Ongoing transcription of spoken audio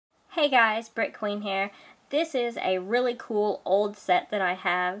Hey guys, BrickQueen here. This is a really cool old set that I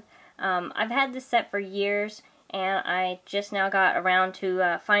have. I've had this set for years and I just now got around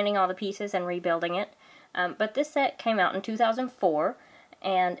to finding all the pieces and rebuilding it. But this set came out in 2004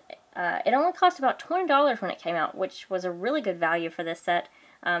 and it only cost about $20 when it came out, which was a really good value for this set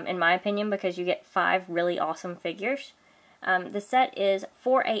in my opinion, because you get 5 really awesome figures. The set is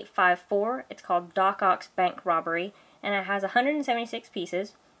 4854. It's called Doc Ock's Bank Robbery and it has 176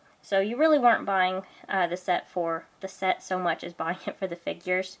 pieces. So you really weren't buying the set for the set so much as buying it for the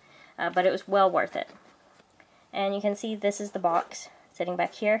figures, but it was well worth it. And you can see this is the box sitting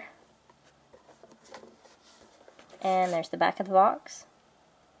back here. And there's the back of the box.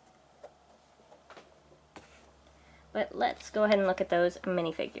 But let's go ahead and look at those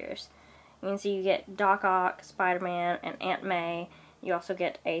minifigures. You can see you get Doc Ock, Spider-Man, and Aunt May. You also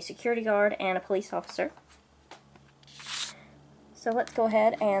get a security guard and a police officer. So let's go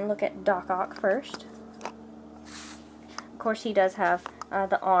ahead and look at Doc Ock first. Of course, he does have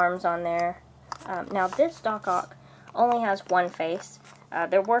the arms on there. Now this Doc Ock only has one face.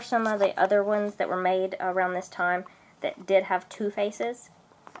 There were some of the other ones that were made around this time that did have 2 faces,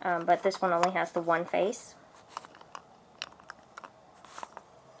 but this one only has the one face.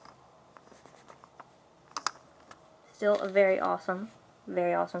 Still a very awesome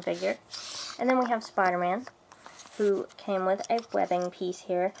figure. And then we have Spider-Man, who came with a webbing piece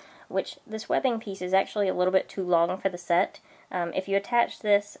here, which this webbing piece is actually a little bit too long for the set. If you attach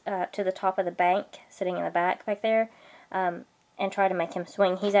this to the top of the bank, sitting in the back there, and try to make him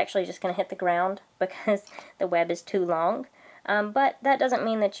swing, he's actually just going to hit the ground because the web is too long. But that doesn't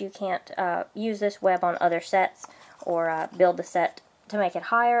mean that you can't use this web on other sets or build the set to make it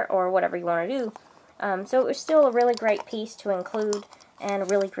higher or whatever you want to do. So it was still a really great piece to include and a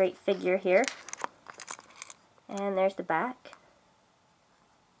really great figure here. And there's the back.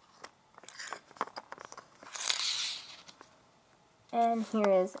 And here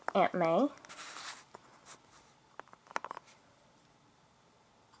is Aunt May.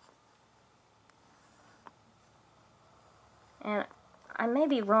 And I may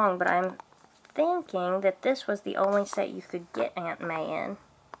be wrong, but I'm thinking that this was the only set you could get Aunt May in.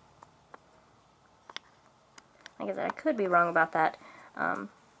 Like I said, I could be wrong about that.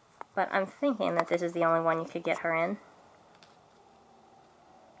 But I'm thinking that this is the only one you could get her in.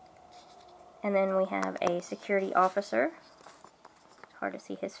 And then we have a security officer. It's hard to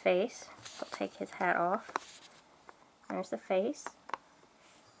see his face. I'll take his hat off. There's the face.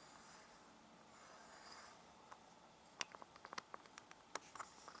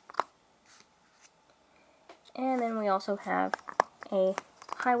 And then we also have a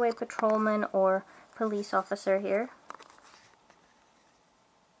highway patrolman or police officer here.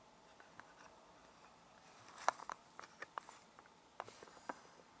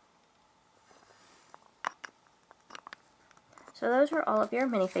 So those are all of your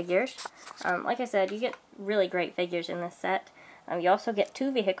minifigures. Like I said, you get really great figures in this set. You also get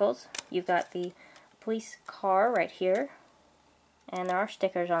 2 vehicles. You've got the police car right here. And there are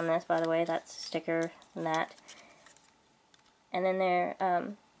stickers on this, by the way. That's a sticker and that. And then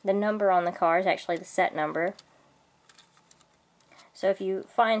the number on the car is actually the set number. So if you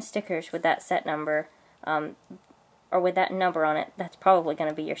find stickers with that set number, or with that number on it, that's probably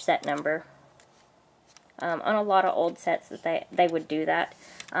going to be your set number. On a lot of old sets that they would do that.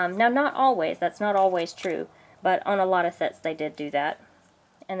 Now not always, that's not always true, but on a lot of sets they did do that.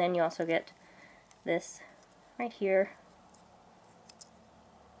 And then you also get this right here.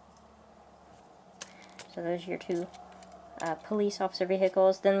 So those are your 2 police officer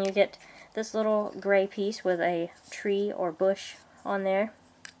vehicles. Then you get this little gray piece with a tree or bush on there,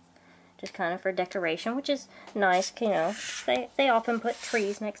 just kind of for decoration, which is nice. You know, they often put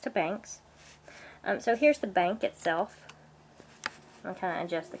trees next to banks. So here's the bank itself. I'll kind of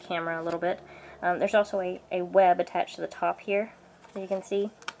adjust the camera a little bit. There's also a web attached to the top here, as you can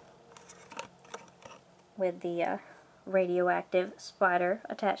see, with the radioactive spider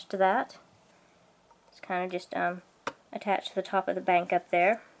attached to that. It's kind of just attached to the top of the bank up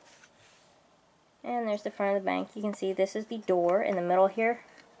there. And there's the front of the bank. You can see this is the door in the middle here.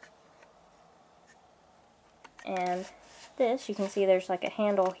 And this, you can see there's like a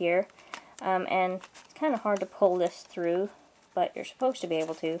handle here. And it's kind of hard to pull this through, but you're supposed to be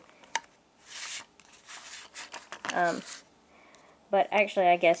able to. But actually,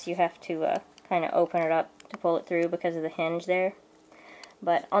 I guess you have to kind of open it up to pull it through because of the hinge there.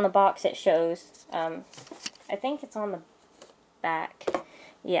 But on the box it shows, I think it's on the back.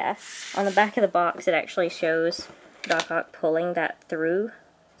 Yeah, on the back of the box it actually shows Doc Ock pulling that through.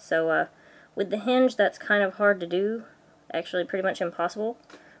 So with the hinge, that's kind of hard to do. Actually, pretty much impossible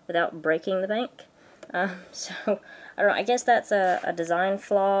without breaking the bank. So, I don't know, I guess that's a design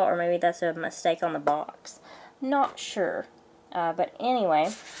flaw, or maybe that's a mistake on the box. Not sure. But anyway,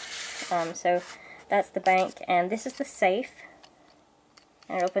 so that's the bank, and this is the safe.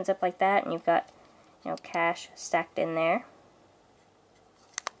 And it opens up like that, and you've got, you know, cash stacked in there.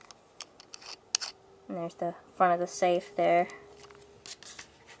 And there's the front of the safe there.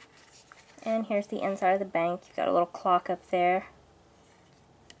 And here's the inside of the bank. You've got a little clock up there.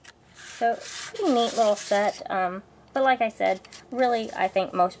 So, pretty neat little set. But like I said, really, I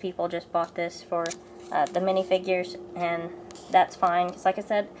think most people just bought this for the minifigures, and that's fine. Because like I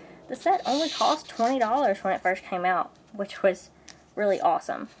said, the set only cost $20 when it first came out, which was really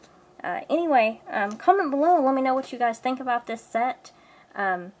awesome. Anyway, comment below and let me know what you guys think about this set.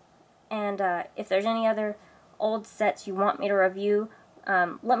 And if there's any other old sets you want me to review,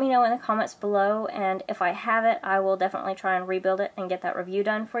 let me know in the comments below, and if I have it, I will definitely try and rebuild it and get that review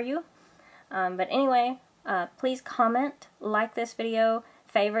done for you. But anyway, please comment, like this video,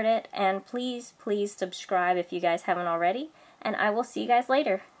 favorite it, and please subscribe if you guys haven't already, and I will see you guys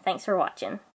later. Thanks for watching.